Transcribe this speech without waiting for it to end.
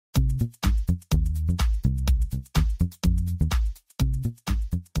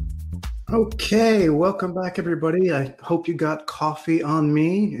Okay, welcome back, everybody. I hope you got coffee on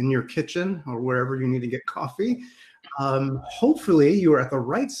me in your kitchen or wherever you need to get coffee. Hopefully, you are at the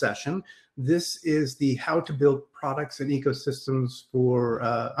right session. This is the how to build products and ecosystems for,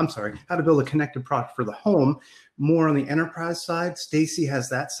 how to build a connected product for the home, more on the enterprise side. Stacy has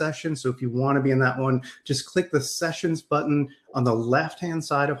that session. So if you want to be in that one, just click the sessions button on the left-hand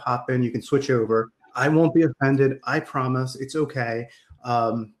side of Hopin. You can switch over. I won't be offended. I promise. It's okay.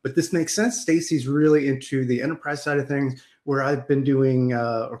 But this makes sense. Stacy's really into the enterprise side of things, where I've been doing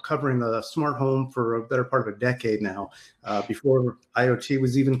or covering the smart home for a better part of a decade now, before IoT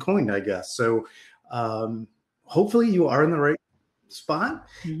was even coined, I guess. So hopefully you are in the right spot.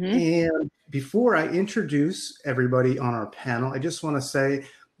 And before I introduce everybody on our panel, I just want to say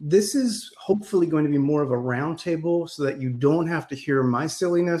this is hopefully going to be more of a roundtable so that you don't have to hear my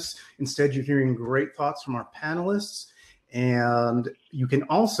silliness. Instead, you're hearing great thoughts from our panelists. And you can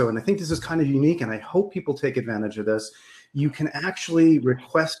also, and I think this is kind of unique, and I hope people take advantage of this, you can actually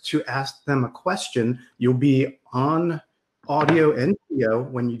request to ask them a question. You'll be on audio and video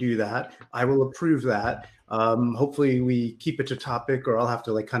when you do that. I will approve that. Hopefully we keep it to topic, or I'll have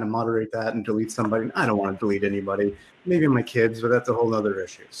to kind of moderate that and delete somebody. I don't want to delete anybody, maybe my kids, but that's a whole other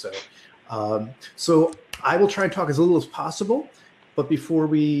issue. So I will try and talk as little as possible. But before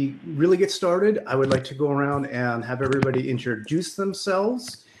we really get started, I would like to go around and have everybody introduce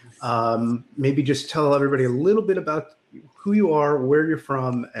themselves. Maybe just tell everybody a little bit about who you are, where you're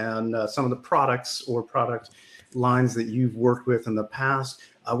from, and some of the products or product lines that you've worked with in the past.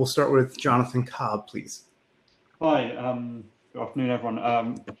 We'll start with Jonathan Cobb, please. Hi, good afternoon, everyone.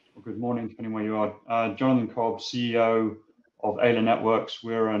 Or good morning, depending where you are. Jonathan Cobb, CEO of Ayla Networks.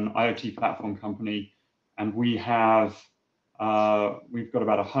 We're an IoT platform company, and we have we've got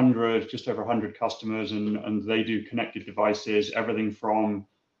about 100, just over 100 customers, and they do connected devices. Everything from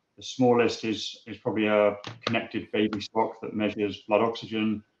the smallest is probably a connected baby sock that measures blood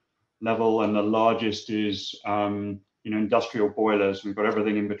oxygen level, and the largest is industrial boilers. We've got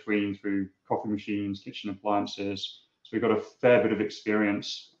everything in between, through coffee machines, kitchen appliances. So we've got a fair bit of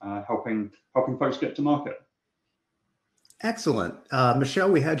experience helping folks get to market. Excellent. Michelle,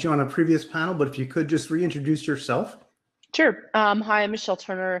 we had you on a previous panel, but if you could just reintroduce yourself. Sure. Hi, I'm Michelle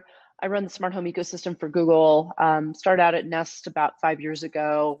Turner. I run the smart home ecosystem for Google. Started out at Nest about 5 years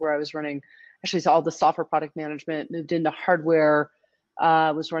ago, where I was running actually all the software product management, moved into hardware,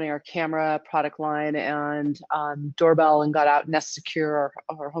 was running our camera product line and doorbell, and got out Nest Secure,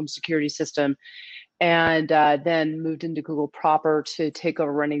 our home security system, and then moved into Google proper to take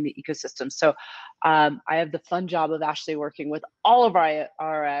over running the ecosystem. So I have the fun job of actually working with all of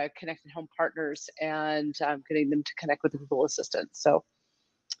our connected home partners and getting them to connect with the Google Assistant. So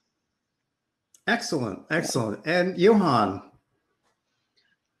excellent, excellent. And Johan.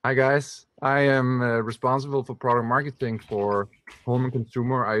 Hi guys, I am responsible for product marketing for home and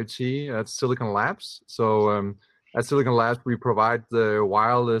consumer IoT at Silicon Labs. So at Silicon Labs, we provide the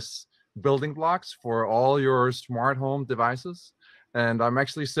wireless building blocks for all your smart home devices. And I'm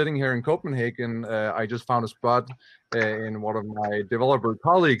actually sitting here in Copenhagen. I just found a spot in one of my developer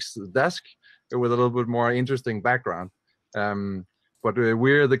colleagues' desk with a little bit more interesting background. But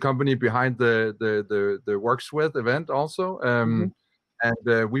we're the company behind the Works With event also.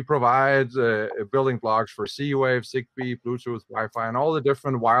 And we provide building blocks for Z-Wave, Zigbee, Bluetooth, Wi-Fi, and all the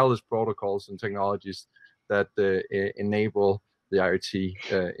different wireless protocols and technologies that enable the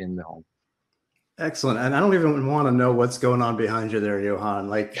IoT in the home. Excellent. And I don't even want to know what's going on behind you there, Johan.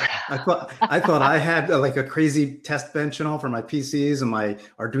 Like I thought I had like a crazy test bench and all for my PCs and my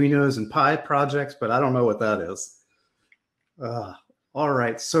Arduinos and Pi projects, but I don't know what that is. All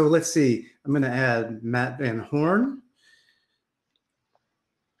right. So let's see. I'm going to add Matt Van Horn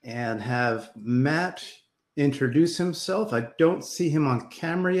and have Matt introduce himself. I don't see him on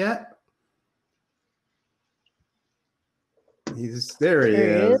camera yet. There he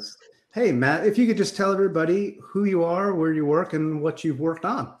is. Hey, Matt, if you could just tell everybody who you are, where you work, and what you've worked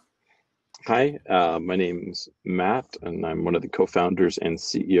on. Hi, my name's Matt, and I'm one of the co-founders and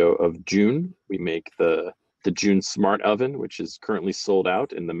CEO of June. We make the June Smart Oven, which is currently sold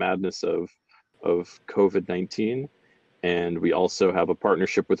out in the madness of COVID-19. And we also have a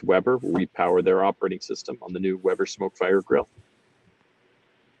partnership with Weber, where we power their operating system on the new Weber Smokefire Grill.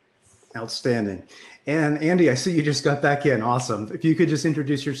 Outstanding. And Andy, I see you just got back in. Awesome. If you could just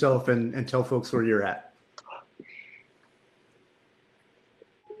introduce yourself and tell folks where you're at.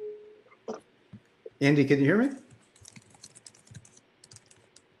 Andy, can you hear me?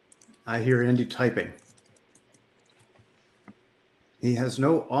 I hear Andy typing. He has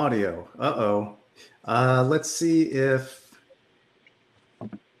no audio. Uh-oh. Let's see if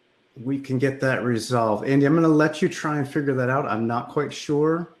we can get that resolved. Andy, I'm going to let you try and figure that out. I'm not quite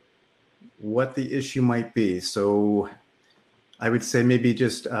sure what the issue might be. So I would say maybe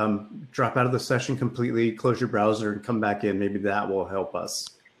just drop out of the session completely, close your browser and come back in. Maybe that will help us.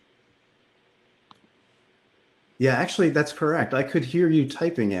 Yeah, actually, that's correct. I could hear you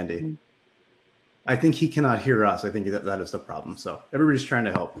typing, Andy. I think he cannot hear us. I think that is the problem. So everybody's trying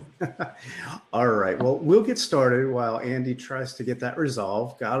to help. All right. Well, we'll get started while Andy tries to get that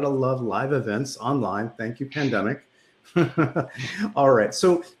resolved. Gotta love live events online. Thank you, pandemic. All right.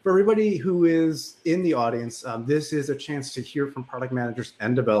 So for everybody who is in the audience, this is a chance to hear from product managers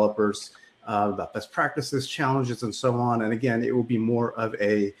and developers about best practices, challenges, and so on. And again, it will be more of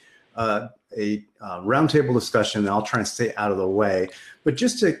a roundtable discussion, and I'll try and stay out of the way. But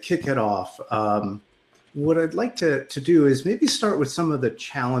just to kick it off, what I'd like to do is maybe start with some of the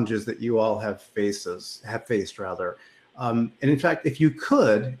challenges that you all have faced. And in fact, if you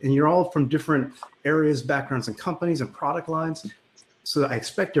could, and you're all from different areas, backgrounds, and companies and product lines, so I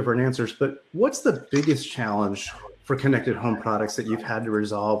expect different answers, but what's the biggest challenge for connected home products that you've had to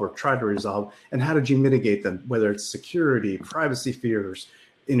resolve or tried to resolve, and how did you mitigate them, whether it's security, privacy fears,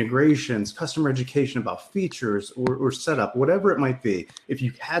 integrations, customer education about features or setup, whatever it might be? If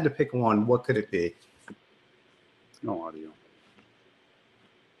you had to pick one, what could it be? No audio.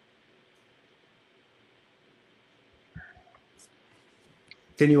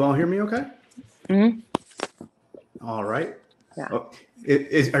 Can you all hear me okay? Mm-hmm. All right. Yeah. Oh,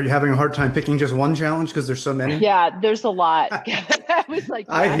 are you having a hard time picking just one challenge because there's so many? Yeah, there's a lot. I was like,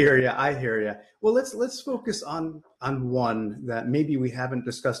 yeah. I hear you. Well, let's focus on one that maybe we haven't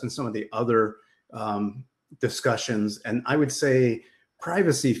discussed in some of the other discussions, and I would say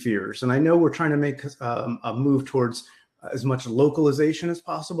privacy fears. And I know we're trying to make a move towards as much localization as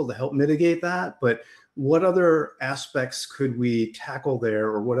possible to help mitigate that, but what other aspects could we tackle there,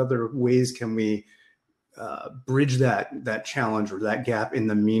 or what other ways can we bridge that challenge or that gap in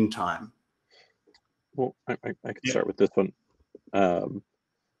the meantime? Well, I can start with this one.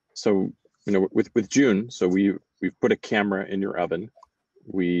 So with June, so we've put a camera in your oven.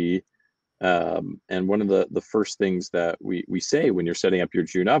 And one of the first things that we say when you're setting up your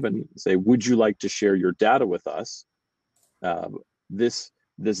June oven, say, would you like to share your data with us? This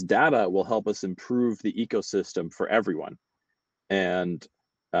data will help us improve the ecosystem for everyone. And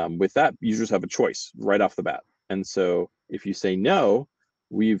with that, users have a choice right off the bat. And so if you say no,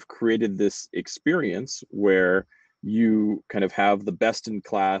 we've created this experience where you kind of have the best in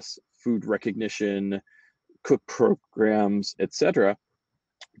class food recognition, cook programs, etc.,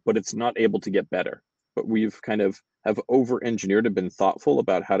 but it's not able to get better. But we've kind of have over-engineered and been thoughtful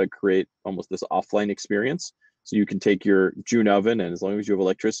about how to create almost this offline experience. So you can take your June oven, and as long as you have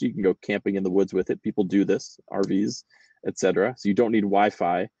electricity, you can go camping in the woods with it. People do this, RVs, etc. So you don't need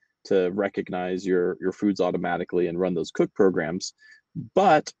Wi-Fi to recognize your foods automatically and run those cook programs.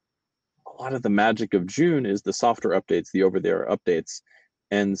 But a lot of the magic of June is the software updates, the over-the-air updates.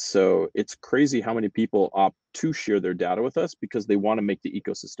 And so it's crazy how many people opt to share their data with us because they want to make the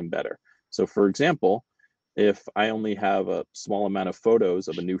ecosystem better. So for example, if I only have a small amount of photos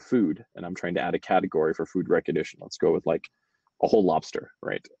of a new food and I'm trying to add a category for food recognition, let's go with like a whole lobster,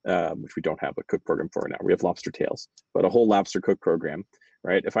 right? Which we don't have a cook program for now. We have lobster tails, but a whole lobster cook program,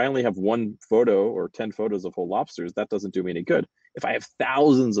 right? If I only have one photo or 10 photos of whole lobsters, that doesn't do me any good. If I have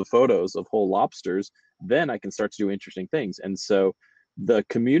thousands of photos of whole lobsters, then I can start to do interesting things. And so the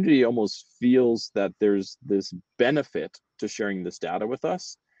community almost feels that there's this benefit to sharing this data with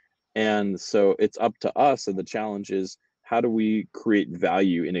us. And so it's up to us, and the challenge is, how do we create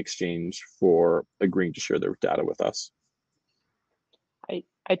value in exchange for agreeing to share their data with us?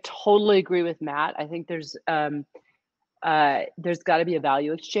 I totally agree with Matt. I think there's got to be a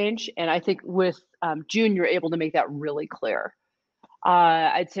value exchange, and I think with June, you're able to make that really clear.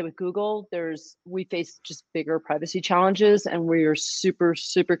 I'd say with Google, we face just bigger privacy challenges, and we are super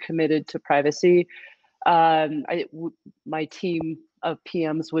committed to privacy. My team of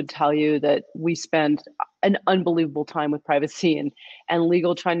PMs would tell you that we spend an unbelievable time with privacy and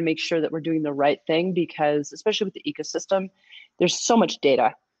legal, trying to make sure that we're doing the right thing, because especially with the ecosystem, there's so much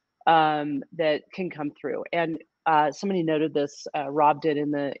data that can come through. And somebody noted this, Rob did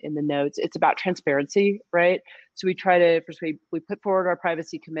in the notes. It's about transparency, right? So we try to first we put forward our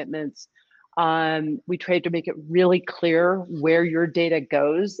privacy commitments. We try to make it really clear where your data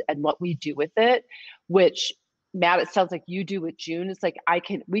goes and what we do with it, which, Matt, it sounds like you do with June. It's like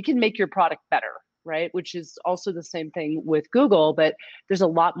we can make your product better, right? Which is also the same thing with Google, but there's a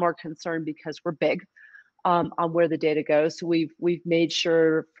lot more concern because we're big. on where the data goes. So we've made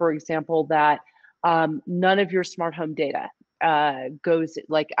sure, for example, that none of your smart home data goes,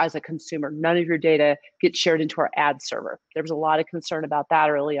 like as a consumer, none of your data gets shared into our ad server. There was a lot of concern about that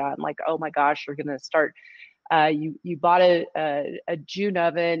early on, like, oh my gosh, you're going to start. You bought a June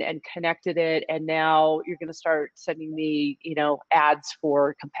oven and connected it, and now you're going to start sending me, ads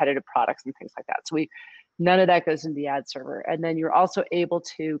for competitive products and things like that. So none of that goes into the ad server, and then you're also able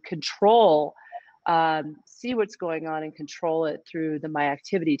to control, see what's going on and control it through the My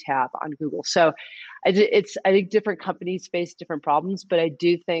Activity tab on Google. So, I think different companies face different problems, but I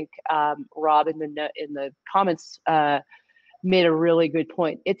do think Rob in the comments made a really good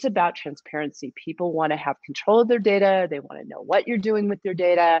point. It's about transparency. People want to have control of their data. They want to know what you're doing with their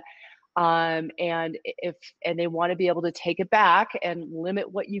data. And they want to be able to take it back and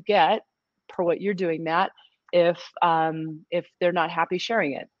limit what you get per what you're doing, Matt, if they're not happy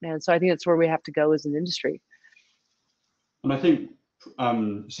sharing it. And so I think that's where we have to go as an industry. And I think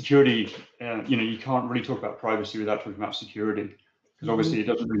security, you can't really talk about privacy without talking about security, because obviously it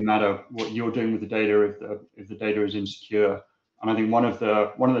doesn't really matter what you're doing with the data if the data is insecure. And I think one of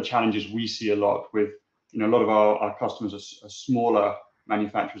the challenges we see a lot with a lot of our customers are smaller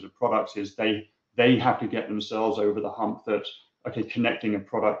manufacturers of products is they have to get themselves over the hump that, okay, connecting a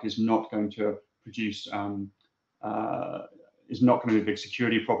product is not going to produce is not going to be a big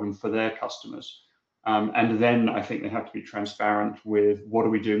security problem for their customers. And then I think they have to be transparent with what are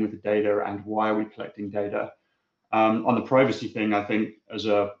we doing with the data and why are we collecting data. On the privacy thing, I think as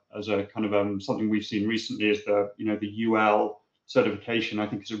a kind of something we've seen recently is the UL certification. I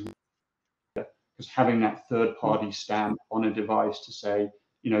think is because having that third-party stamp on a device to say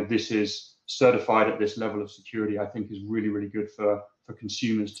this is certified at this level of security, I think is really, really good for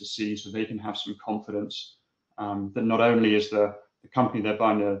consumers to see, so they can have some confidence that not only is the company they're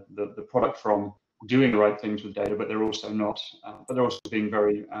buying the product from doing the right things with data, but they're also being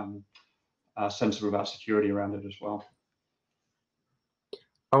very sensible about security around it as well.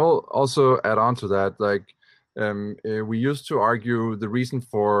 I will also add on to that, we used to argue the reason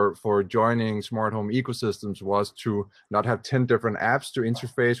for joining smart home ecosystems was to not have 10 different apps to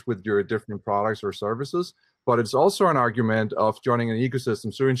interface with your different products or services. But it's also an argument of joining an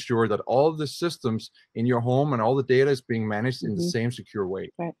ecosystem to ensure that all the systems in your home and all the data is being managed in the same secure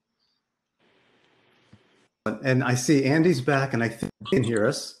way. Right. And I see Andy's back, and I think he can hear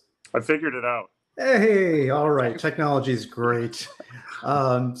us. I figured it out. Hey, all right. Technology is great.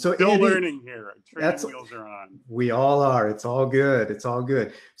 So Still Andy, learning here. Training wheels are on. We all are. It's all good. It's all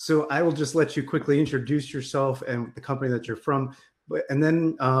good. So I will just let you quickly introduce yourself and the company that you're from, and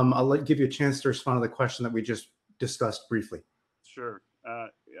then I'll give you a chance to respond to the question that we just discussed briefly. Sure. Yeah.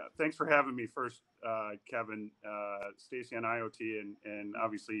 Thanks for having me first, Kevin, Stacy on IoT, and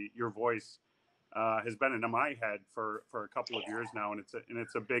obviously your voice has been in my head for a couple of years now, and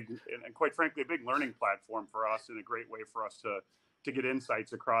it's a big, and quite frankly, a big learning platform for us, and a great way for us to get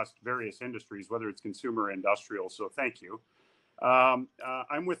insights across various industries, whether it's consumer or industrial. So thank you.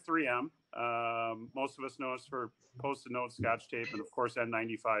 I'm with 3M. Most of us know us for Post-it notes, Scotch tape, and of course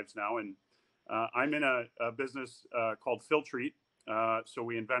N95s now. And I'm in a business called Filtrete. So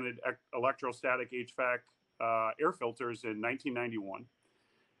we invented electrostatic HVAC air filters in 1991.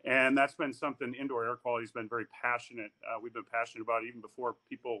 And that's been something, indoor air quality has been very passionate. We've been passionate about it even before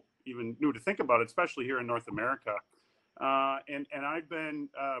people even knew to think about it, especially here in North America. And I've been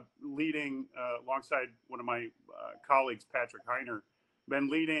leading alongside one of my colleagues, Patrick Heiner, been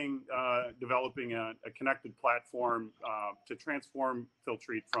leading developing a connected platform to transform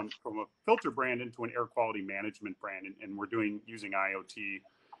Filtrete from a filter brand into an air quality management brand. And we're using IoT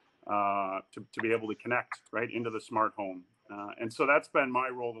to be able to connect right into the smart home. And so that's been my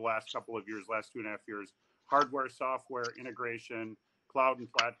role the last couple of years, last 2.5 years, hardware, software integration, cloud and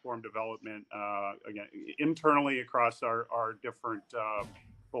platform development, again, internally across our different,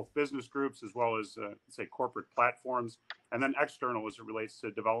 both business groups as well as, say, corporate platforms, and then external as it relates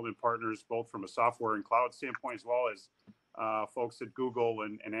to development partners, both from a software and cloud standpoint, as well as folks at Google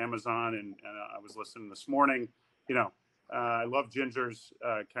and Amazon. And I was listening this morning, I love Ginger's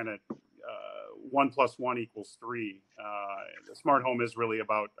kind of 1 + 1 = 3. The smart home is really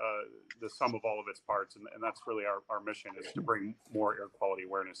about the sum of all of its parts, and that's really our mission, is to bring more air quality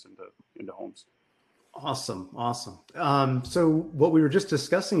awareness into homes. Awesome. So what we were just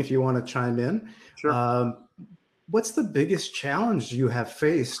discussing, if you want to chime in, sure. What's the biggest challenge you have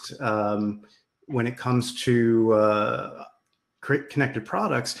faced when it comes to connected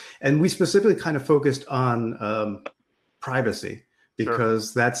products? And we specifically kind of focused on privacy,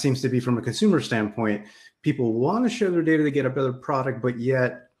 because that seems to be, from a consumer standpoint, people want to share their data to get a better product, but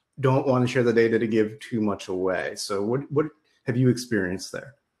yet don't want to share the data to give too much away. So what have you experienced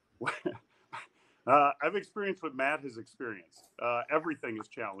there? I've experienced what Matt has experienced. Everything is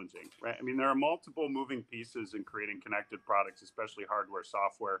challenging, right? I mean, there are multiple moving pieces in creating connected products, especially hardware,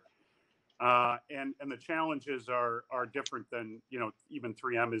 software. And the challenges are different than, you know, even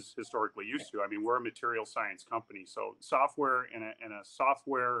 3M is historically used to. I mean, we're a material science company, so software and a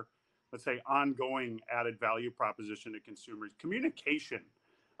software, let's say, ongoing added value proposition to consumers, communication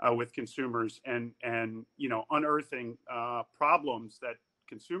with consumers, and you know, unearthing problems that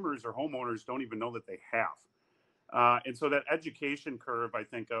consumers or homeowners don't even know that they have. And so that education curve, I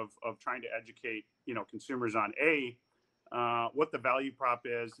think, of trying to educate, you know, consumers on what the value prop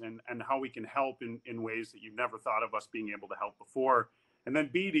is and how we can help in ways that you've never thought of us being able to help before. And then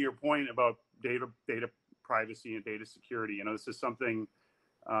B, to your point about data privacy and data security, you know, this is something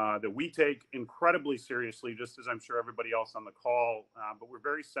that we take incredibly seriously, just as I'm sure everybody else on the call, but we're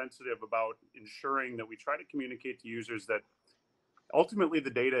very sensitive about ensuring that we try to communicate to users that ultimately the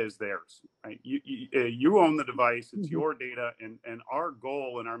data is theirs, right? You own the device, it's your data, and our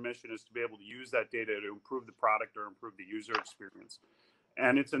goal and our mission is to be able to use that data to improve the product or improve the user experience.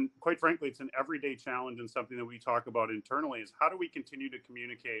 And quite frankly, it's an everyday challenge, and something that we talk about internally is how do we continue to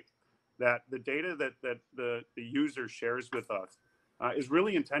communicate that the data that the user shares with us is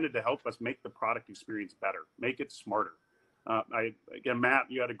really intended to help us make the product experience better, make it smarter. Again, Matt,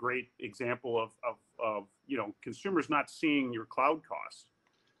 you had a great example of you know, consumers not seeing your cloud costs,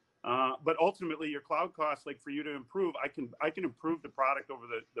 but ultimately your cloud costs, like for you to improve, I can improve the product over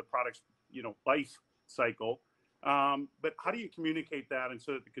the product's, you know, life cycle. But how do you communicate that, and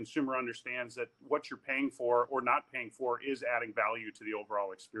so that the consumer understands that what you're paying for or not paying for is adding value to the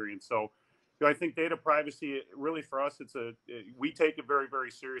overall experience? So, you know, I think data privacy, really for us, we take it very, very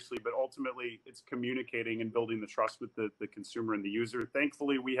seriously, but ultimately it's communicating and building the trust with the consumer and the user.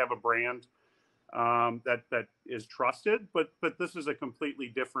 Thankfully, we have a brand that is trusted, but this is a completely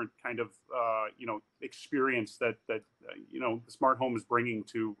different kind of you know, experience that you know, the smart home is bringing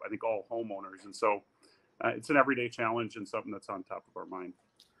to, I think, all homeowners. And so it's an everyday challenge and something that's on top of our mind.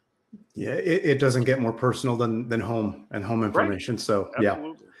 Yeah, it doesn't get more personal than home and home information. Right. So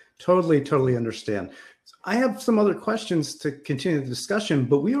Absolutely. Yeah, totally understand. I have some other questions to continue the discussion,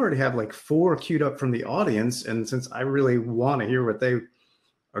 but we already have like 4 queued up from the audience. And since I really want to hear what they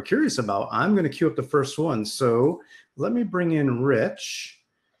are curious about, I'm going to queue up the first one. So let me bring in Rich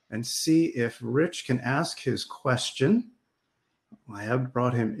and see if Rich can ask his question. I have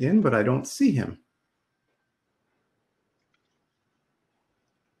brought him in, but I don't see him.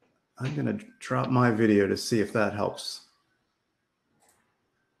 I'm going to drop my video to see if that helps.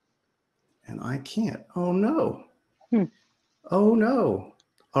 And I can't. Oh, no. Oh, no.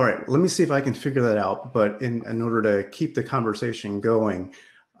 All right. Let me see if I can figure that out. But in order to keep the conversation going,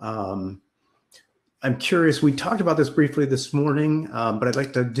 I'm curious. We talked about this briefly this morning, but I'd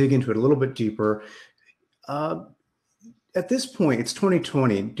like to dig into it a little bit deeper. At this point, it's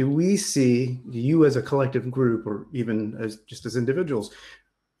 2020. Do we see you as a collective group, or even just as individuals,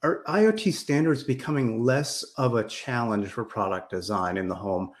 are IoT standards becoming less of a challenge for product design in the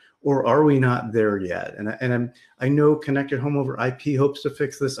home, or are we not there yet? And I know Connected Home over IP hopes to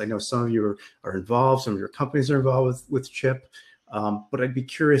fix this. I know some of you are involved, some of your companies are involved with CHIP, but I'd be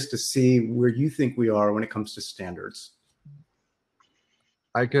curious to see where you think we are when it comes to standards.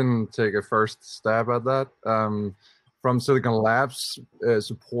 I can take a first stab at that. From Silicon Labs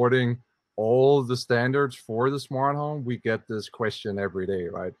supporting all the standards for the smart home, we get this question every day,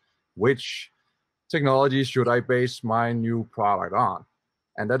 right? Which technology should I base my new product on?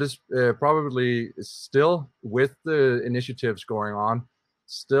 And that is probably still, with the initiatives going on,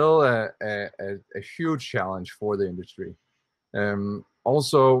 still a huge challenge for the industry.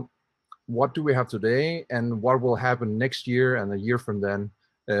 Also, what do we have today and what will happen next year and a year from then?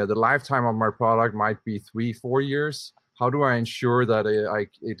 The lifetime of my product might be 3-4 years. How do I ensure that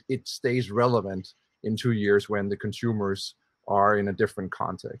it stays relevant in 2 years when the consumers are in a different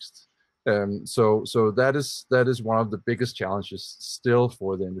context? So that is one of the biggest challenges still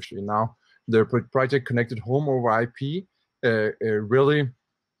for the industry. Now, the project Connected Home over IP really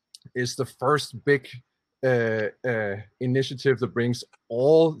is the first big initiative that brings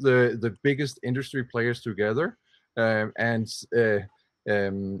all the biggest industry players together, and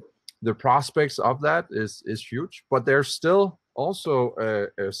the prospects of that is huge. But there's still also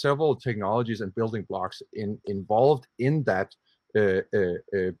several technologies and building blocks involved in that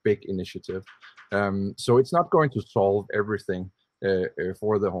big initiative. So it's not going to solve everything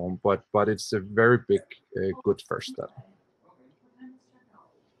for the home, but it's a very big, good first step.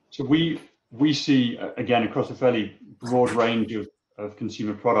 So we see, again, across a fairly broad range of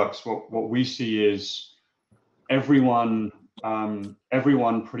consumer products, what we see is everyone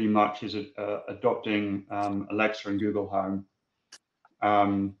pretty much is adopting Alexa and Google Home.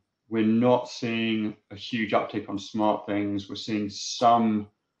 We're not seeing a huge uptick on smart things. We're seeing some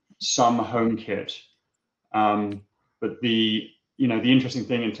HomeKit, but the interesting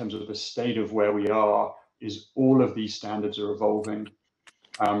thing in terms of the state of where we are is all of these standards are evolving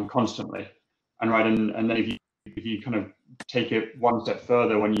constantly, and then if you kind of take it one step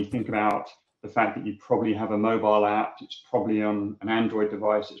further, when you think about the fact that you probably have a mobile app, it's probably on an Android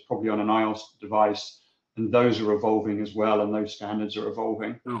device, it's probably on an iOS device, and those are evolving as well, and those standards are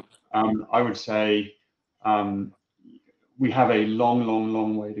evolving. I would say we have a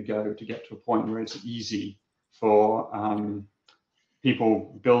long way to go to get to a point where it's easy for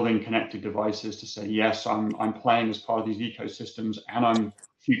people building connected devices to say, yes, I'm playing as part of these ecosystems, and I'm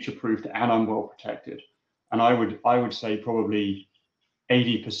future-proofed, and I'm well protected. And I would say probably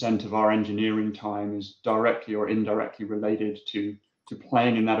 80% of our engineering time is directly or indirectly related to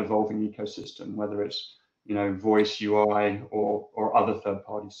playing in that evolving ecosystem, whether it's voice, UI, or other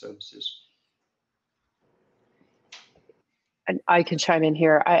third-party services. And I can chime in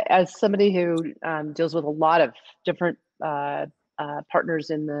here. As somebody who deals with a lot of different partners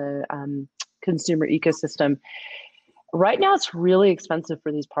in the consumer ecosystem, right now it's really expensive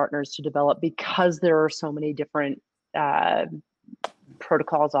for these partners to develop because there are so many different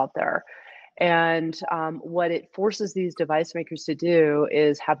protocols out there. And what it forces these device makers to do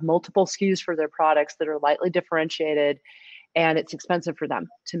is have multiple SKUs for their products that are lightly differentiated, and it's expensive for them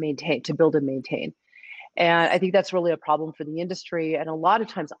to maintain, to build and maintain. And I think that's really a problem for the industry. And a lot of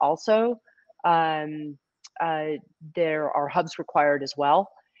times also, there are hubs required as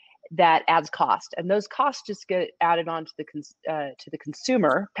well. That adds cost, and those costs just get added on to the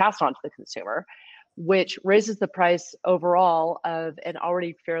consumer, passed on to the consumer, which raises the price overall of an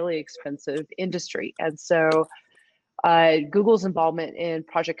already fairly expensive industry. And so Google's involvement in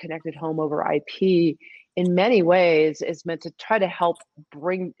Project Connected Home over IP in many ways is meant to try to help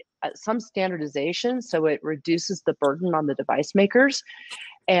bring some standardization so it reduces the burden on the device makers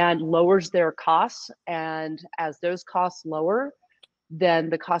and lowers their costs. And as those costs lower, then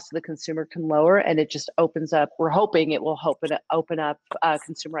the cost of the consumer can lower, and it just opens up. We're hoping it will open up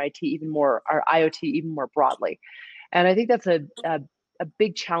consumer IT even more, or IoT even more broadly. And I think that's a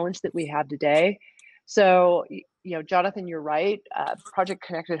big challenge that we have today. So, Jonathan, you're right. Project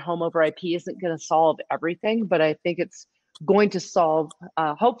Connected Home over IP isn't going to solve everything, but I think it's going to solve,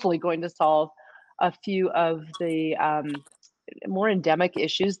 hopefully going to solve a few of the more endemic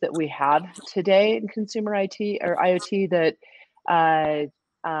issues that we have today in consumer IT or IoT that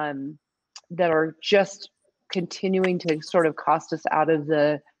are just continuing to sort of cost us out of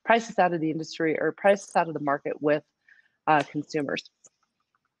the prices out of the industry or prices out of the market with consumers.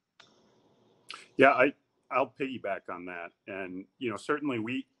 Yeah, I'll piggyback on that. And, certainly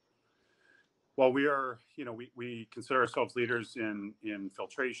we are, we consider ourselves leaders in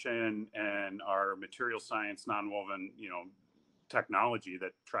filtration and our material science, nonwoven, technology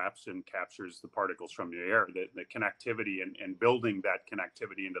that traps and captures the particles from the air. The connectivity and building that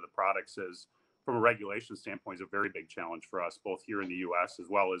connectivity into the products is, from a regulation standpoint, is a very big challenge for us, both here in the US as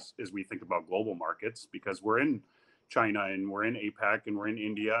well as we think about global markets, because we're in China and we're in APAC and we're in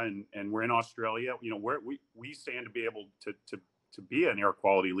India and we're in Australia. We stand to be able to be an air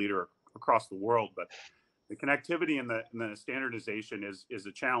quality leader across the world, but the connectivity and the standardization is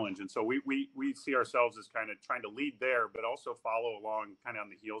a challenge. And so we see ourselves as kind of trying to lead there, but also follow along kind of on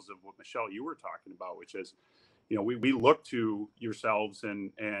the heels of what, Michelle, you were talking about, which is, we look to yourselves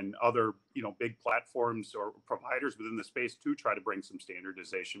and other, big platforms or providers within the space to try to bring some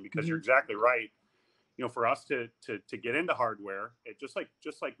standardization, because you're exactly right. For us to get into hardware, just like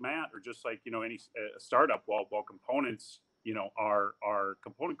Matt, or just like, any startup, while components, our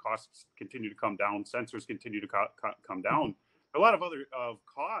component costs continue to come down, sensors continue to come down. A lot of other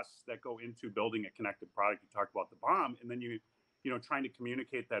costs that go into building a connected product. You talked about the BOM, and then trying to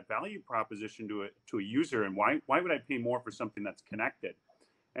communicate that value proposition to a user, and why would I pay more for something that's connected?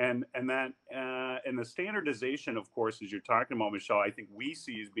 And the standardization, of course, as you're talking about, Michelle, I think we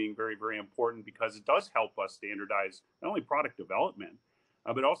see as being very, very important, because it does help us standardize not only product development,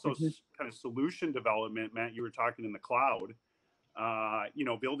 but also kind of solution development. Matt, you were talking in the cloud,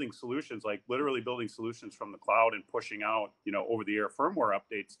 building solutions, like literally building solutions from the cloud and pushing out, over the air firmware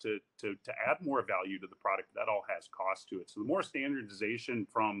updates to add more value to the product. That all has cost to it. So the more standardization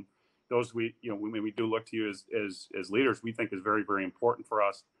from those when we do look to you as leaders, we think is very, very important for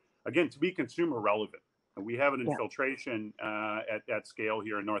us, again, to be consumer relevant. We have an Yeah. infiltration at scale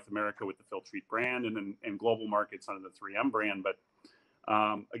here in North America with the Filtrete brand, and in global markets under the 3M brand. But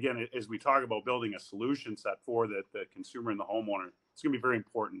again, as we talk about building a solution set for the consumer and the homeowner, it's going to be very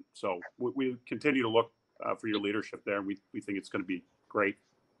important. So we continue to look for your leadership there. We think it's going to be great.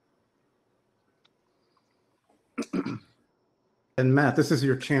 And Matt, this is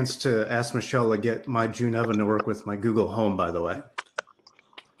your chance to ask Michelle to get my June oven to work with my Google Home, by the way.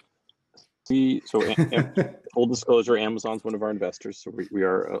 Full disclosure, Amazon's one of our investors, so we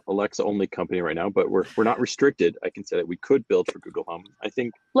are a Alexa only company right now, but we're not restricted. I can say that we could build for Google Home. I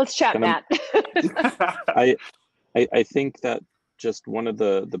think. Let's chat, Matt. I think that just one of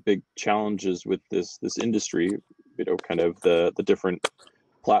the big challenges with this industry, kind of the different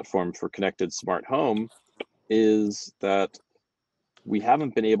platforms for connected smart home, is that we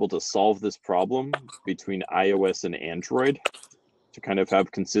haven't been able to solve this problem between iOS and Android to kind of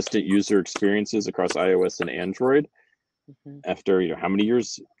have consistent user experiences across iOS and Android. After how many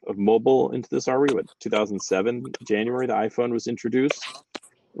years of mobile into this are we? What, 2007 January the iPhone was introduced,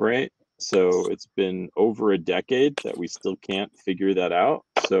 right? So it's been over a decade that we still can't figure that out.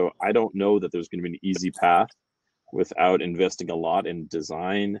 So I don't know that there's going to be an easy path without investing a lot in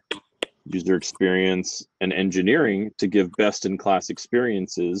design, user experience, and engineering to give best-in-class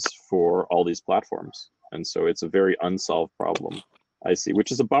experiences for all these platforms. And so it's a very unsolved problem, I see,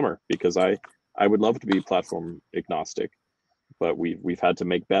 which is a bummer, because I would love to be platform agnostic, but we've had to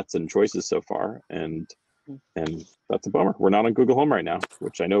make bets and choices so far, and that's a bummer. We're not on Google Home right now,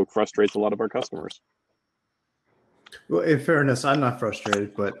 which I know frustrates a lot of our customers. Well, in fairness, I'm not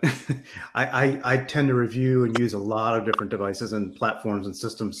frustrated, but I tend to review and use a lot of different devices and platforms and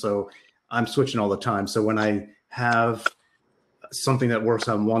systems, so I'm switching all the time. So when I have something that works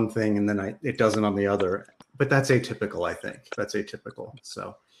on one thing and then it doesn't on the other, but that's atypical, I think. That's atypical.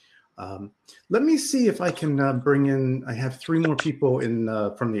 So let me see if I can bring in, I have 3 more people in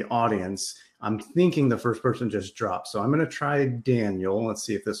from the audience. I'm thinking the first person just dropped. So I'm going to try Daniel. Let's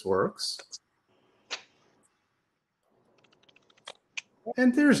see if this works.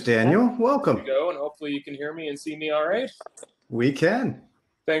 And there's Daniel. Welcome. There you go, and hopefully you can hear me and see me all right. We can.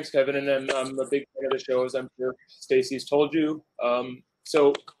 Thanks, Kevin, and I'm a big fan of the show, as I'm sure Stacy's told you.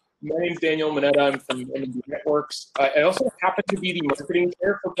 So my name's Daniel Mineta. I'm from Ayla Networks. I also happen to be the marketing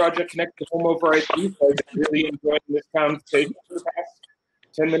chair for Project Connect to Home over IP, so I've been really enjoying this conversation for the past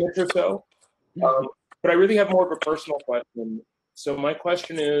 10 minutes or so. But I really have more of a personal question. So my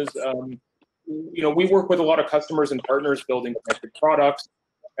question is, we work with a lot of customers and partners building connected products,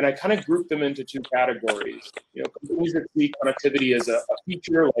 and I kind of group them into 2 categories. Companies that see connectivity as a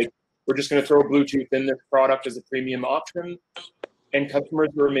feature, like we're just going to throw Bluetooth in this product as a premium option, and customers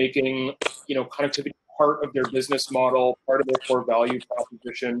who are making, connectivity part of their business model, part of their core value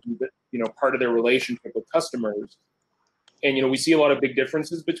proposition, part of their relationship with customers. And we see a lot of big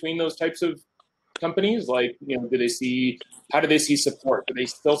differences between those types of companies. Like, how do they see support? Do they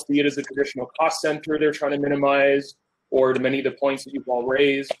still see it as a traditional cost center they're trying to minimize? Or to many of the points that you've all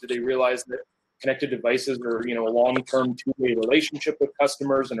raised, do they realize that connected devices are, a long-term 2-way relationship with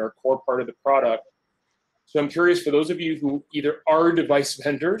customers and are a core part of the product? So I'm curious, for those of you who either are device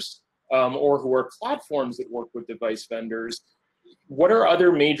vendors or who are platforms that work with device vendors, what are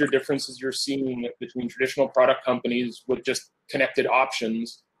other major differences you're seeing between traditional product companies with just connected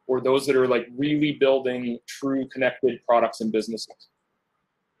options or those that are like really building true connected products and businesses?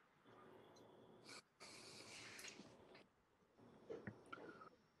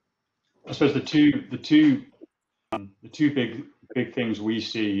 I suppose the two big things we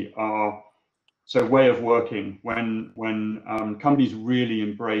see are, so way of working. When companies really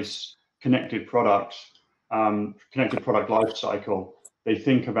embrace connected products, connected product lifecycle, they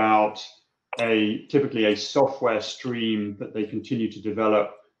think about typically a software stream that they continue to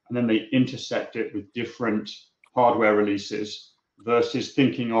develop, and then they intersect it with different hardware releases, versus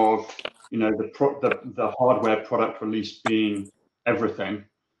thinking of the hardware product release being everything.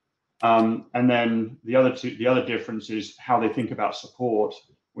 And then the other difference is how they think about support,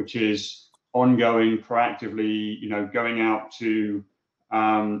 which is ongoing, proactively, going out to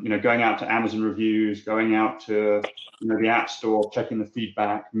Amazon reviews, going out to the App Store, checking the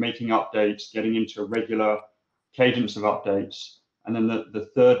feedback, making updates, getting into a regular cadence of updates. And then the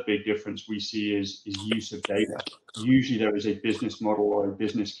third big difference we see is use of data. Usually there is a business model or a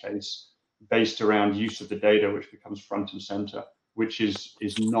business case based around use of the data, which becomes front and center, which is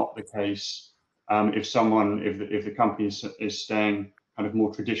not the case if the company is staying kind of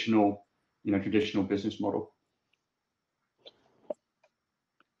more traditional business model.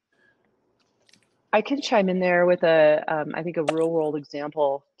 I can chime in there with I think a real world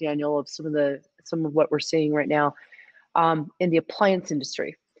example, Daniel, of some of the some of what we're seeing right now in the appliance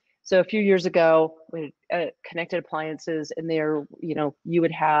industry. So a few years ago, we had connected appliances, and there, you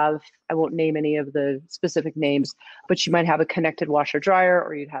would have, I won't name any of the specific names, but you might have a connected washer dryer,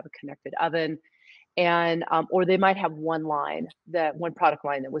 or you'd have a connected oven, and or they might have one product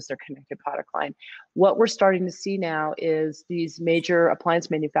line that was their connected product line. What we're starting to see now is these major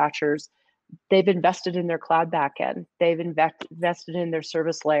appliance manufacturers, they've invested in their cloud backend, they've invested in their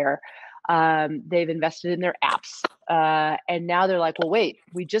service layer, they've invested in their apps, and now they're like, well, wait,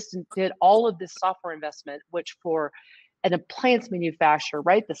 we just did all of this software investment, which for an appliance manufacturer,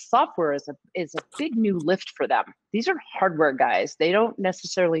 right, the software is a big new lift for them. These are hardware guys. They don't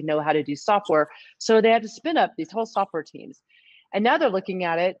necessarily know how to do software, so they had to spin up these whole software teams. And now they're looking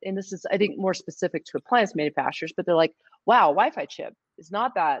at it, and this is, I think, more specific to appliance manufacturers, but they're like, wow, Wi-Fi chip is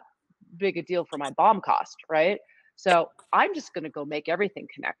not that big a deal for my BOM cost, right? So I'm just going to go make everything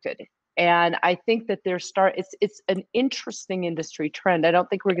connected. And I think that it's an interesting industry trend. I don't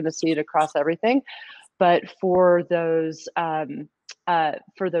think we're going to see it across everything, but for those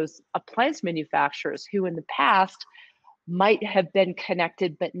appliance manufacturers who in the past might have been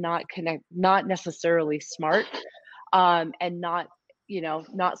connected but not necessarily smart, and not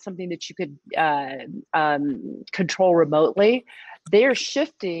something that you could control remotely, they're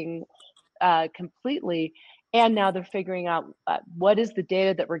shifting completely. And now they're figuring out what is the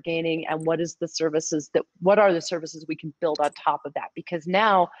data that we're gaining, and what are the services we can build on top of that. Because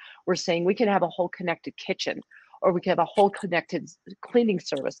now we're saying we can have a whole connected kitchen, or we can have a whole connected cleaning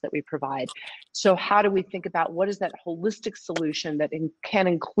service that we provide. So how do we think about what is that holistic solution that can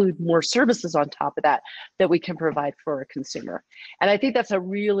include more services on top of that we can provide for a consumer? And I think that's a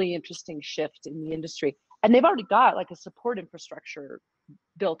really interesting shift in the industry. And they've already got like a support infrastructure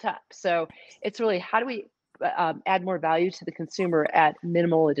built up. So it's really, how do we add more value to the consumer at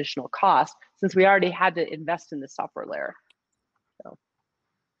minimal additional cost, since we already had to invest in the software layer. So.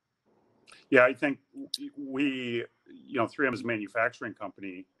 Yeah, I think we, 3M is a manufacturing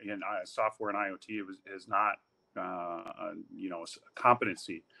company, and software and IoT is not, a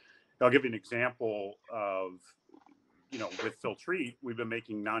competency. I'll give you an example of, with Filtrete, we've been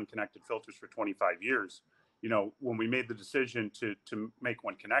making non-connected filters for 25 years. When we made the decision to make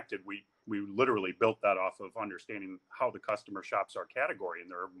one connected, we literally built that off of understanding how the customer shops our category,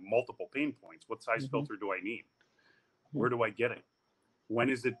 and there are multiple pain points. What size filter do I need? Where do I get it? When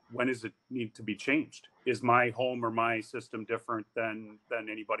is it need to be changed? Is my home or my system different than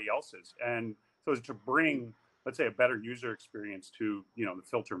anybody else's? And so to bring, let's say, a better user experience to the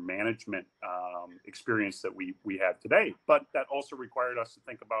filter management experience that we have today. But that also required us to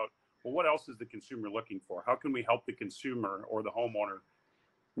think about, well, what else is the consumer looking for? How can we help the consumer or the homeowner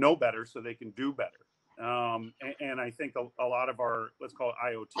know better so they can do better? And I think a lot of our, let's call it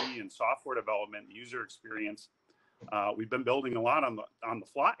IoT and software development, user experience, we've been building a lot on the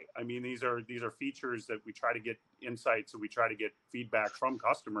fly. I mean, these are features that we try to get insights, and we try to get feedback from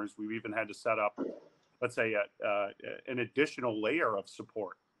customers. We've even had to set up, let's say, an additional layer of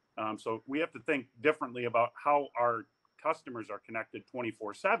support. So we have to think differently about how our customers are connected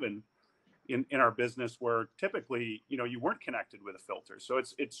 24/7 in our business, where typically, you weren't connected with a filter. So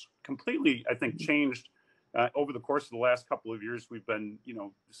it's completely, I think, changed over the course of the last couple of years. We've been,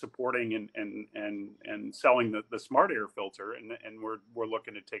 supporting and selling the smart air filter, and we're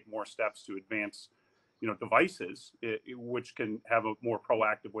looking to take more steps to advance, devices which can have a more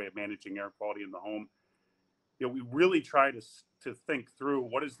proactive way of managing air quality in the home. We really try to think through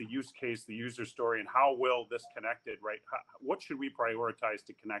what is the use case, the user story, and how will this connected, right? What should we prioritize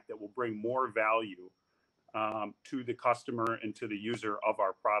to connect that will bring more value to the customer and to the user of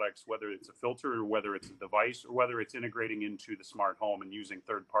our products, whether it's a filter or whether it's a device or whether it's integrating into the smart home and using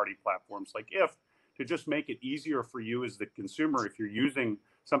third-party platforms like If to just make it easier for you as the consumer. If you're using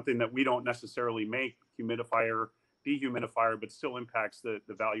something that we don't necessarily make, humidifier, dehumidifier, but still impacts the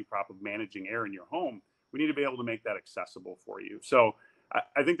value prop of managing air in your home, we need to be able to make that accessible for you. So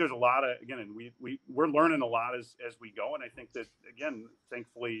I think there's a lot of, again, and we're learning a lot as we go. And I think that, again,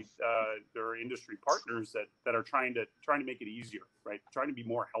 thankfully, there are industry partners that are trying to make it easier, right? Trying to be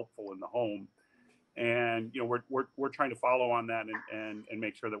more helpful in the home. And, we're trying to follow on that and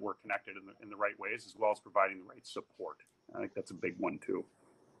make sure that we're connected in the right ways, as well as providing the right support. I think that's a big one too.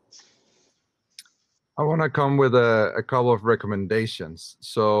 I want to come with a couple of recommendations.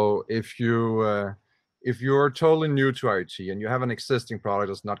 So if you're totally new to IoT and you have an existing product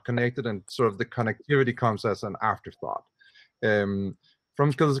that's not connected, and sort of the connectivity comes as an afterthought, from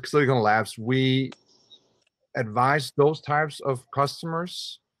Silicon Labs, we advise those types of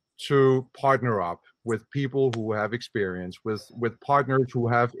customers to partner up with people who have experience, with partners who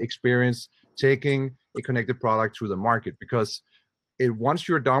have experience taking a connected product to the market, because once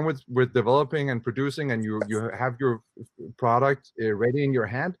you're done with developing and producing and you have your product ready in your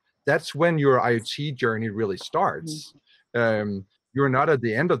hand, that's when your IoT journey really starts. You're not at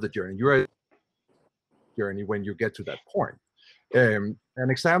the end of the journey, you're at the journey when you get to that point. An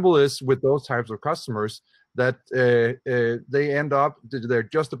example is with those types of customers that they end up, they're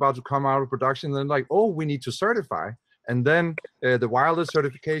just about to come out of production, and then like, oh, we need to certify. And then the wireless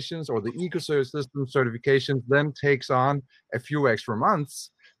certifications or the ecosystem certifications then takes on a few extra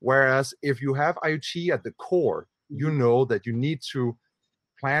months. Whereas if you have IoT at the core, you know that you need to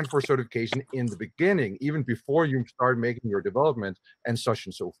plan for certification in the beginning, even before you start making your development and such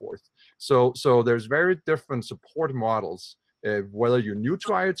and so forth. So there's very different support models, whether you're new to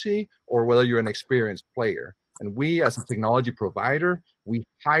IoT or whether you're an experienced player. And we, as a technology provider, we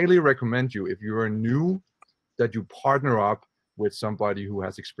highly recommend you, if you're new, that you partner up with somebody who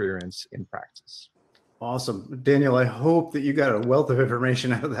has experience in practice. Awesome. Daniel, I hope that you got a wealth of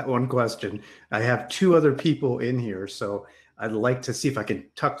information out of that one question. I have two other people in here, so I'd like to see if I can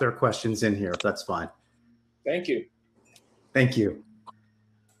tuck their questions in here, if that's fine. Thank you. Thank you.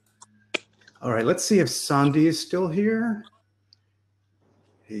 All right, let's see if Sandy is still here.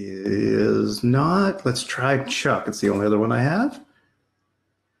 He is not. Let's try Chuck. It's the only other one I have.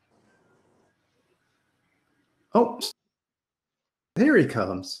 Oh, here he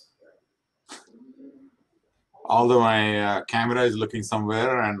comes. Although my camera is looking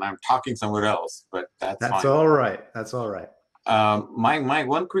somewhere and I'm talking somewhere else, but that's fine. All right. That's all right. My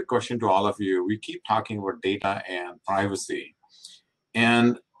one quick question to all of you. We keep talking about data and privacy.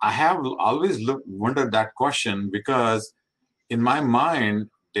 And I have always wondered that question, because in my mind,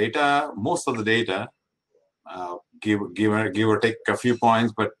 data, most of the data, give or take a few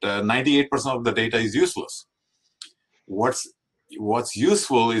points, but 98% of the data is useless. What's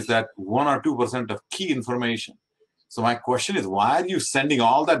useful is that 1 or 2% of key information. So my question is, why are you sending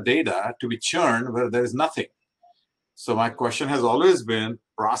all that data to be churned where there is nothing? So my question has always been,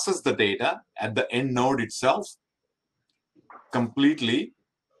 process the data at the end node itself completely.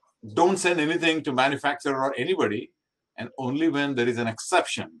 Don't send anything to manufacturer or anybody, and only when there is an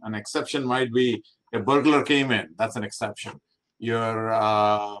exception. An exception might be a burglar came in. That's an exception. Your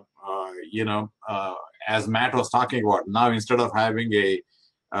as Matt was talking about, now instead of having you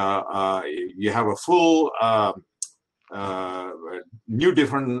have a full new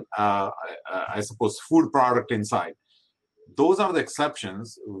different I suppose food product inside. Those are the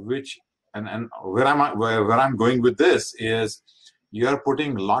exceptions, which and where I'm going with this is, you are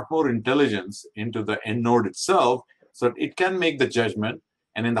putting a lot more intelligence into the end node itself, so that it can make the judgment.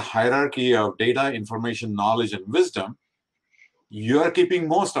 And in the hierarchy of data, information, knowledge, and wisdom, you are keeping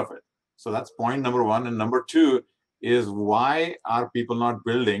most of it. So that's point number one. And number two is, why are people not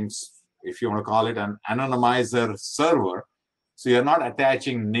building, if you want to call it, an anonymizer server? So you're not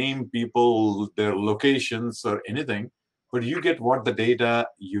attaching name people, their locations or anything, but you get what the data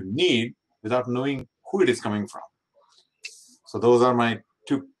you need without knowing who it is coming from. So those are my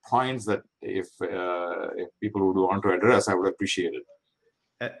 2 points that if people would want to address, I would appreciate it.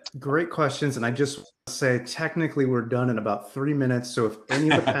 Great questions. And I just want to say, technically, we're done in about 3 minutes. So if any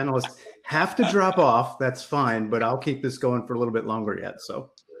of the panelists have to drop off, that's fine. But I'll keep this going for a little bit longer yet.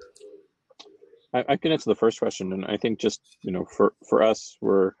 So I can answer the first question. And I think just, for us,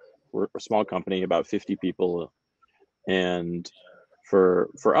 we're a small company, about 50 people. And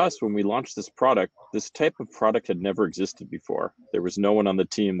for us, when we launched this product, this type of product had never existed before. There was no one on the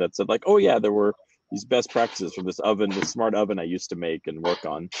team that said like, oh yeah, there were these best practices from this oven, this smart oven I used to make and work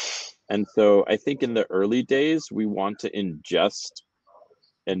on. And so I think in the early days, we want to ingest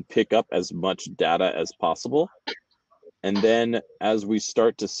and pick up as much data as possible. And then as we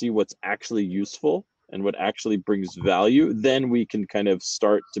start to see what's actually useful and what actually brings value, then we can kind of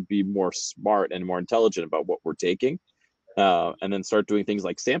start to be more smart and more intelligent about what we're taking. And then start doing things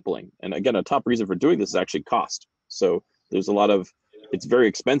like sampling. And again, a top reason for doing this is actually cost. So there's it's very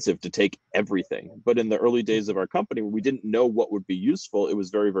expensive to take everything. But in the early days of our company, when we didn't know what would be useful, it was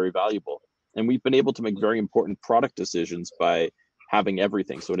very, very valuable. And we've been able to make very important product decisions by having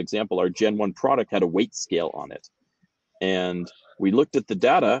everything. So an example, our Gen 1 product had a weight scale on it. And we looked at the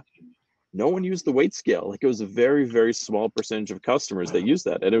data, no one used the weight scale. Like, it was a very, very small percentage of customers that used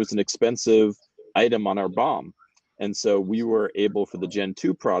that. And it was an expensive item on our BOM. And so we were able, for the Gen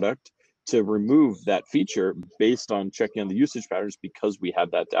 2 product, to remove that feature based on checking on the usage patterns, because we had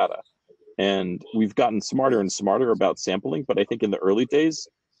that data. And we've gotten smarter and smarter about sampling. But I think in the early days,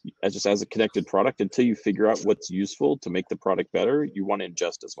 as a connected product, until you figure out what's useful to make the product better, you want to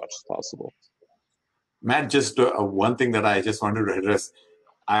ingest as much as possible. Matt, just one thing that I just wanted to address.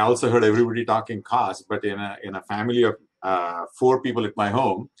 I also heard everybody talking cost, but in a family of 4 people at my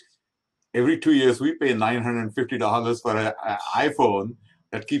home, every 2 years we pay $950 for an iPhone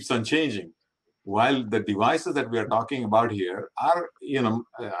that keeps on changing. While the devices that we are talking about here are,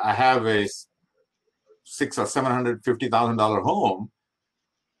 I have a $600,000 or $750,000 home,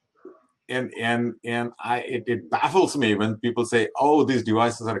 and it baffles me when people say, "Oh, these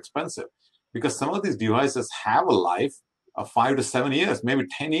devices are expensive," because some of these devices have a life of 5 to 7 years, maybe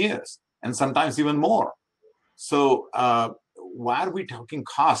 10 years, and sometimes even more. So why are we talking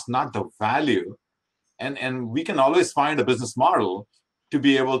cost, not the value? And we can always find a business model to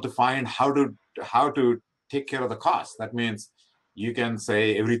be able to find how to take care of the cost. That means you can say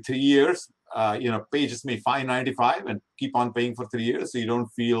every 3 years, pay just me $595 and keep on paying for 3 years, so you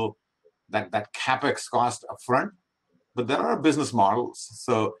don't feel that capex cost upfront. But there are business models,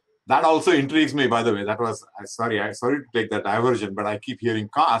 so that also intrigues me. By the way, that was sorry to take that diversion, but I keep hearing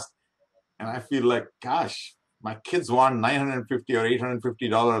cost, and I feel like, gosh, my kids want $950 or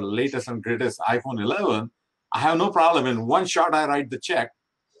 $850 latest and greatest iPhone 11. I have no problem. In one shot, I write the check.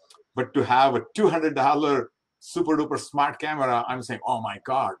 But to have a $200 super duper smart camera, I'm saying, oh my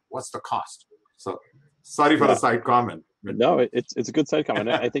God, what's the cost? So sorry for the side comment. No, it's a good side comment.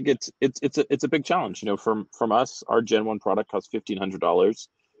 I think it's a big challenge. From us, our Gen 1 product costs $1,500.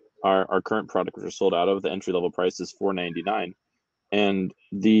 Our current product, which are sold out of, the entry level price is $499. And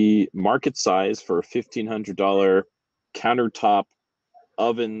the market size for a $1,500 countertop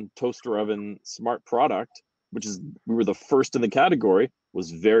oven, toaster oven, smart product, which is, we were the first in the category,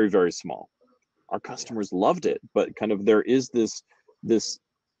 was very, very small. Our customers loved it, but kind of there is this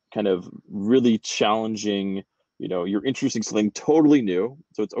kind of really challenging, you're introducing something totally new.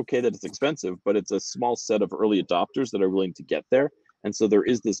 So it's okay that it's expensive, but it's a small set of early adopters that are willing to get there. And so there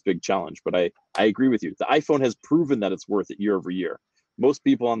is this big challenge, but I agree with you. The iPhone has proven that it's worth it year over year. Most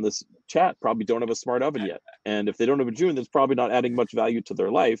people on this chat probably don't have a smart oven yet. And if they don't have a June, that's probably not adding much value to their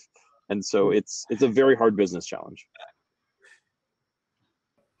life. And so it's a very hard business challenge.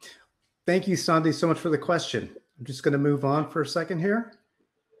 Thank you, Sandy, so much for the question. I'm just going to move on for a second here.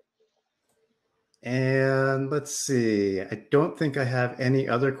 And let's see, I don't think I have any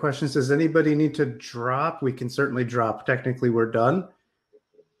other questions. Does anybody need to drop? We can certainly drop. Technically, we're done.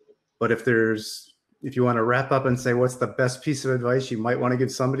 But if you want to wrap up and say what's the best piece of advice you might want to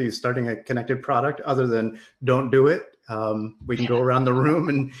give somebody who's starting a connected product other than don't do it, we can go around the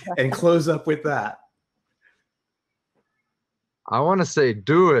room and close up with that. I want to say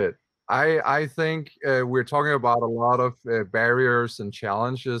do it. I think we're talking about a lot of barriers and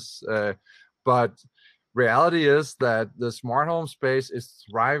challenges, but reality is that the smart home space is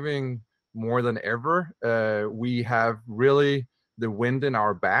thriving more than ever. We have really the wind in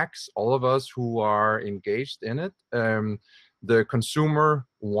our backs, all of us who are engaged in it. The consumer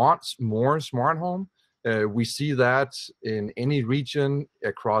wants more smart home. We see that in any region,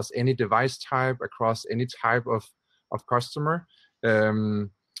 across any device type, across any type of customer. I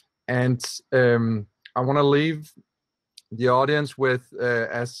want to leave the audience with,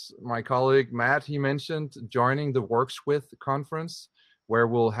 as my colleague Matt, he mentioned, joining the Works With conference, where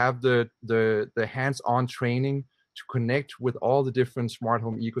we'll have the hands-on training to connect with all the different smart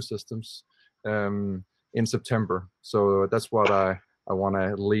home ecosystems in September. So that's what I want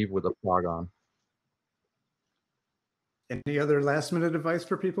to leave with a plug on. Any other last-minute advice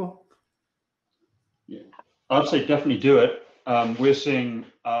for people? Yeah, I'd say definitely do it. We're seeing,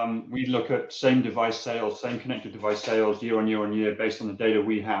 we look at same device sales, same connected device sales year on year based on the data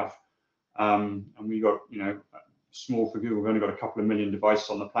we have. And we got, small for Google, we've only got a couple of million devices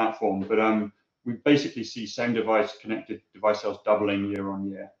on the platform, but we basically see same device connected device sales doubling year on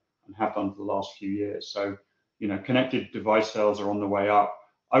year and have done for the last few years. So, connected device sales are on the way up.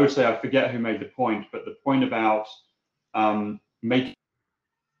 I would say, I forget who made the point, but the point about making,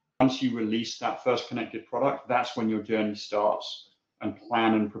 once you release that first connected product, that's when your journey starts, and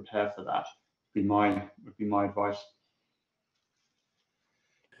plan and prepare for that would be my advice.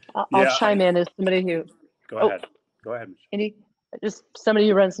 I'll chime in as somebody who go ahead. Go ahead, Michelle. Just somebody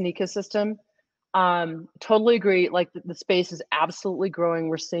who runs an ecosystem. Totally agree. Like the space is absolutely growing.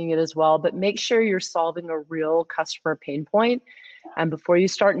 We're seeing it as well, but make sure you're solving a real customer pain point. And before you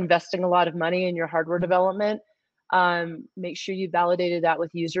start investing a lot of money in your hardware development, make sure you validated that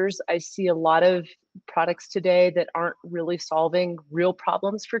with users. I see a lot of products today that aren't really solving real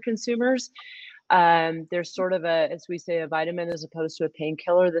problems for consumers. There's sort of as we say, a vitamin as opposed to a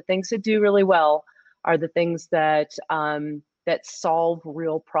painkiller. The things that do really well are the things that solve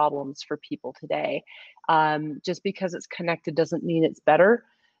real problems for people today. Just because it's connected doesn't mean it's better.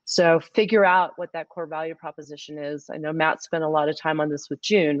 So figure out what that core value proposition is. I know Matt spent a lot of time on this with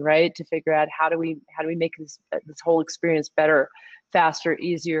June, right? To figure out how do we make this whole experience better, faster,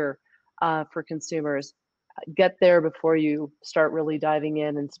 easier for consumers. Get there before you start really diving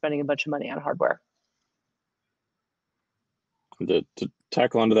in and spending a bunch of money on hardware. To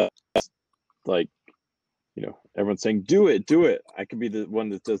tackle onto that, like, you know, everyone's saying, do it. I could be the one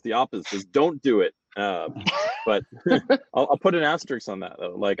that does the opposite, says don't do it. But I'll put an asterisk on that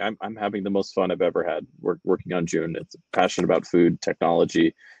though. Like I'm having the most fun I've ever had working on June. It's passionate about food,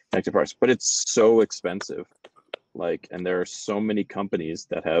 technology, connected parts, but it's so expensive. Like, and there are so many companies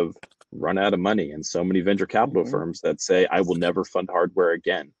that have run out of money and so many venture capital firms that say, I will never fund hardware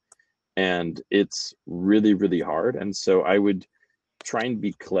again. And it's really, really hard. And so I would try and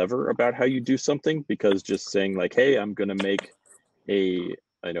be clever about how you do something, because just saying like, hey, I'm going to make a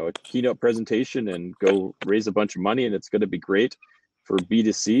keynote presentation and go raise a bunch of money and it's going to be great for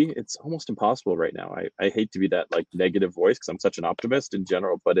B2C, it's almost impossible right now. I hate to be that like negative voice because I'm such an optimist in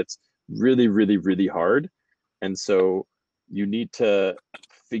general, but it's really, really, really hard. And so you need to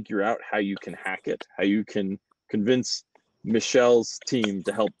figure out how you can hack it, how you can convince Michelle's team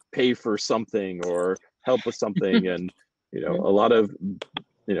to help pay for something or help with something. And, you know, a lot of,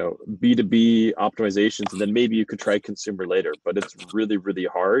 you know, B2B optimizations, and then maybe you could try consumer later, but it's really, really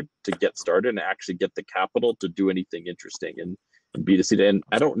hard to get started and actually get the capital to do anything interesting in B2C. And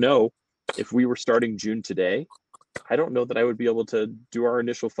I don't know if we were starting June today, I don't know that I would be able to do our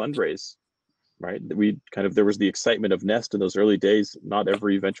initial fundraise, right? There was the excitement of Nest in those early days. Not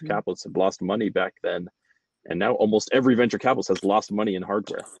every venture capitalist had lost money back then. And now almost every venture capitalist has lost money in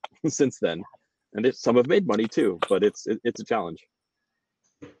hardware since then. And some have made money too, but it's a challenge.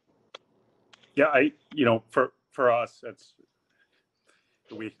 Yeah, for us, that's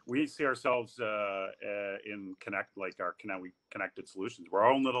we see ourselves in Connected Solutions. We're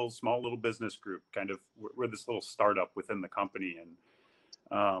our own small little business group. Kind of, we're this little startup within the company, and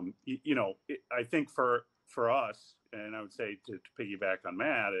I think for us, and I would say to piggyback on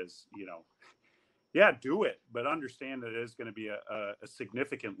Matt is, yeah, do it, but understand that it is going to be a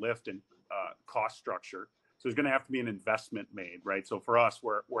significant lift in cost structure. So there's going to have to be an investment made, right? So for us,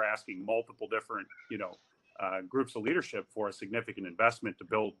 we're asking multiple different, groups of leadership for a significant investment to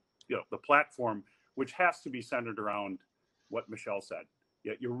build, the platform, which has to be centered around what Michelle said.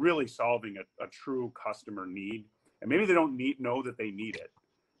 You're really solving a true customer need, and maybe they don't know that they need it,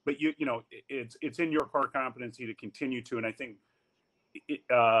 but it's in your core competency to continue to, and I think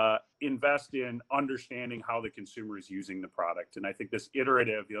invest in understanding how the consumer is using the product. And I think this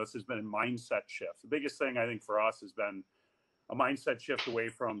iterative, this has been a mindset shift. The biggest thing I think for us has been a mindset shift away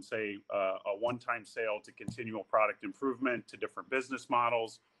from, say, a one-time sale to continual product improvement to different business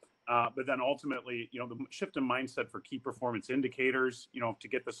models. But then ultimately, the shift in mindset for key performance indicators, to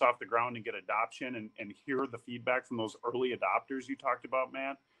get this off the ground and get adoption and hear the feedback from those early adopters you talked about,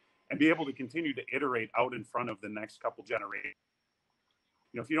 Matt, and be able to continue to iterate out in front of the next couple generations.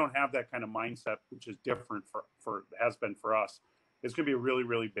 If you don't have that kind of mindset, which is different has been for us, it's going to be a really,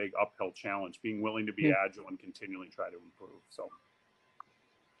 really big uphill challenge, being willing to be agile and continually try to improve. So I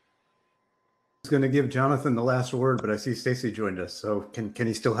was going to give Jonathan the last word, but I see Stacy joined us. So can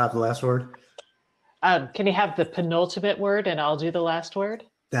he still have the last word? Can he have the penultimate word and I'll do the last word?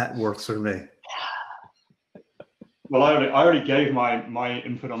 That works for me. Well, I already gave my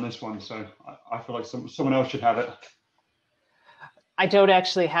input on this one, so I feel like someone else should have it. I don't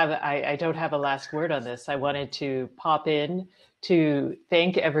actually have, I don't have a last word on this. I wanted to pop in to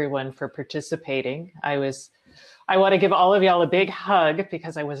thank everyone for participating. I want to give all of y'all a big hug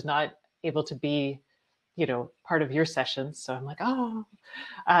because I was not able to be, part of your sessions. So I'm like, oh,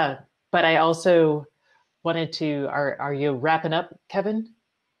 but I also wanted to, are you wrapping up, Kevin?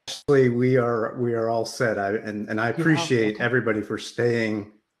 Actually, we are all set. I appreciate everybody for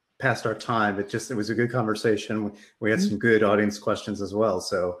staying past our time. It was a good conversation. We had some good audience questions as well.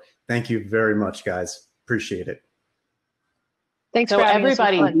 So thank you very much, guys. Appreciate it. Thanks for having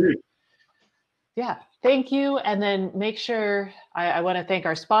everybody. Yeah, thank you. And then make sure, I want to thank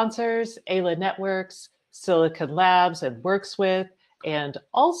our sponsors, Ayla Networks, Silicon Labs, and Works With, and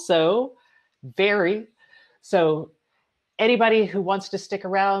also Very. So anybody who wants to stick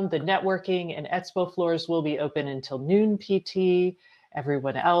around, the networking and expo floors will be open until noon PT.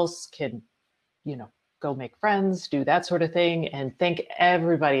 Everyone else can, go make friends, do that sort of thing. And thank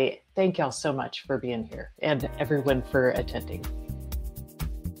everybody. Thank y'all so much for being here and everyone for attending.